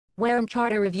Wareham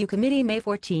Charter Review Committee, May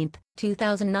 14,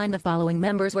 2009. The following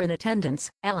members were in attendance: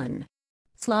 Alan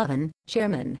Slavin,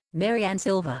 Chairman; Mary Ann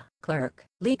Silva, Clerk;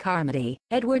 Lee Carmody,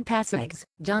 Edward Passregs,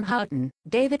 John Houghton,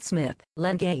 David Smith,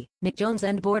 Len Gay, Mick Jones,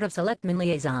 and Board of Selectmen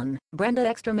Liaison, Brenda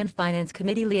Ekstrom, and Finance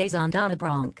Committee Liaison, Donna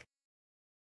Bronk.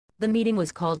 The meeting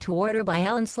was called to order by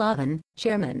Alan Slavin,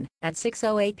 Chairman, at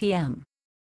 6:08 p.m.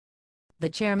 The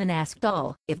Chairman asked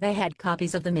all if they had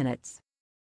copies of the minutes.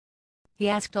 He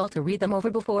asked all to read them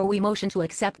over before we motioned to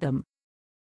accept them.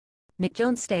 Mick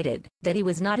Jones stated that he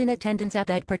was not in attendance at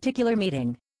that particular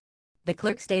meeting. The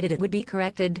clerk stated it would be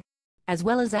corrected, as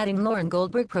well as adding Lauren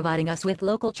Goldberg providing us with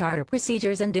local charter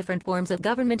procedures and different forms of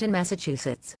government in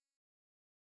Massachusetts.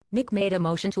 Mick made a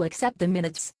motion to accept the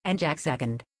minutes, and Jack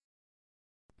seconded.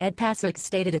 Ed Passregs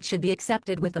stated it should be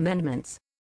accepted with amendments.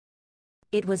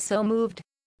 It was so moved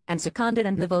and seconded,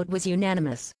 and the vote was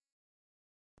unanimous.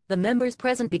 The members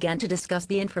present began to discuss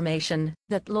the information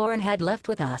that Lauren had left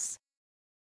with us.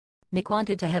 Mick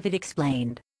wanted to have it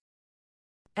explained.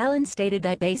 Alan stated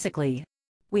that basically,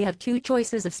 we have two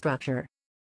choices of structure.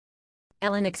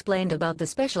 Alan explained about the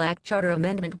Special Act Charter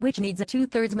Amendment, which needs a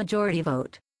 2/3 majority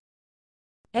vote.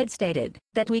 Ed stated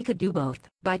that we could do both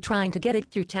by trying to get it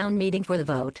through town meeting for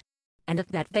the vote, and if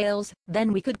that fails,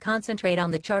 then we could concentrate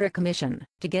on the Charter Commission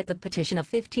to get the petition of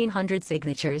 1,500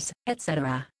 signatures,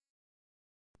 etc.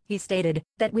 He stated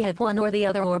that we have one or the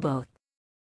other or both.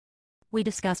 We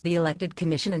discussed the elected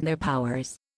commission and their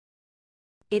powers.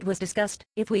 It was discussed,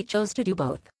 if we chose to do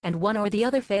both, and one or the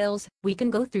other fails, we can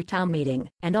go through town meeting,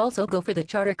 and also go for the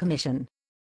Charter Commission.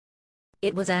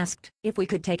 It was asked, if we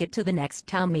could take it to the next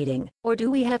town meeting, or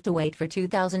do we have to wait for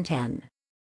 2010?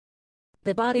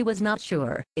 The body was not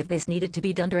sure if this needed to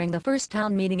be done during the first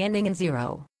town meeting ending in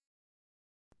 0.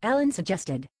 Alan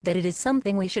suggested that it is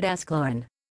something we should ask Lauren.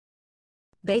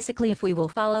 Basically, if we will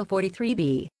follow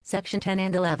 43B, Section 10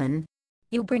 and 11,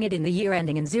 you bring it in the year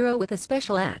ending in 0 with a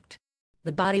special act.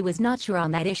 The body was not sure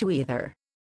on that issue either.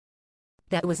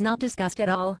 That was not discussed at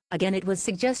all. Again, it was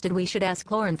suggested we should ask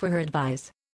Lauren for her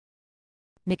advice.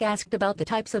 Mick asked about the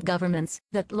types of governments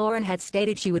that Lauren had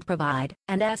stated she would provide,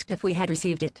 and asked if we had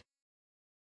received it.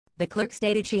 The clerk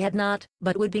stated she had not,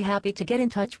 but would be happy to get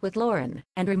in touch with Lauren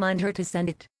and remind her to send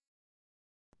it.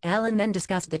 Alan then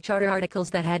discussed the charter articles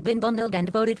that had been bundled and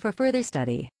voted for further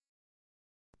study.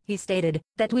 He stated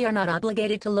that we are not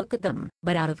obligated to look at them,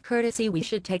 but out of courtesy we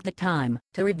should take the time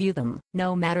to review them,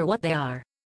 no matter what they are.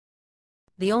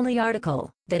 The only article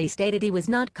that he stated he was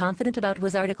not confident about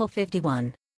was Article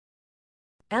 51.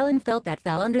 Alan felt that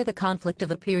fell under the Conflict of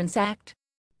Appearance Act,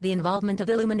 the involvement of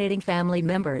illuminating family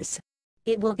members.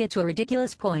 It will get to a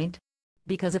ridiculous point,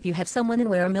 because if you have someone in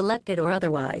Wareham elected or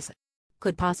otherwise,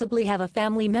 could possibly have a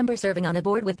family member serving on a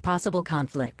board with possible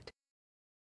conflict.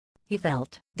 He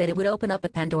felt that it would open up a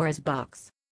Pandora's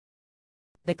box.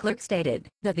 The clerk stated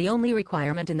that the only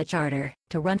requirement in the charter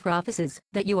to run for office is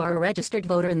that you are a registered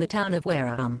voter in the town of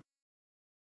Wareham.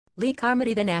 Lee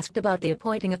Carmody then asked about the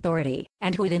appointing authority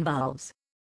and who it involves.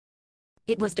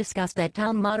 It was discussed that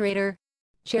town moderator,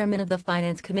 chairman of the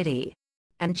Finance Committee,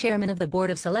 and chairman of the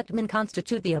Board of Selectmen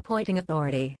constitute the appointing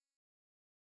authority.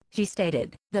 She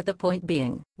stated that the point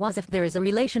being was if there is a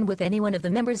relation with any one of the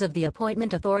members of the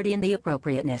appointment authority and the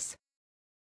appropriateness.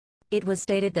 It was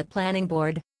stated that Planning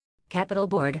Board, Capital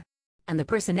Board, and the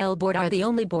Personnel Board are the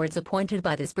only boards appointed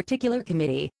by this particular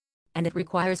committee, and it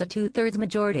requires a 2/3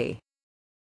 majority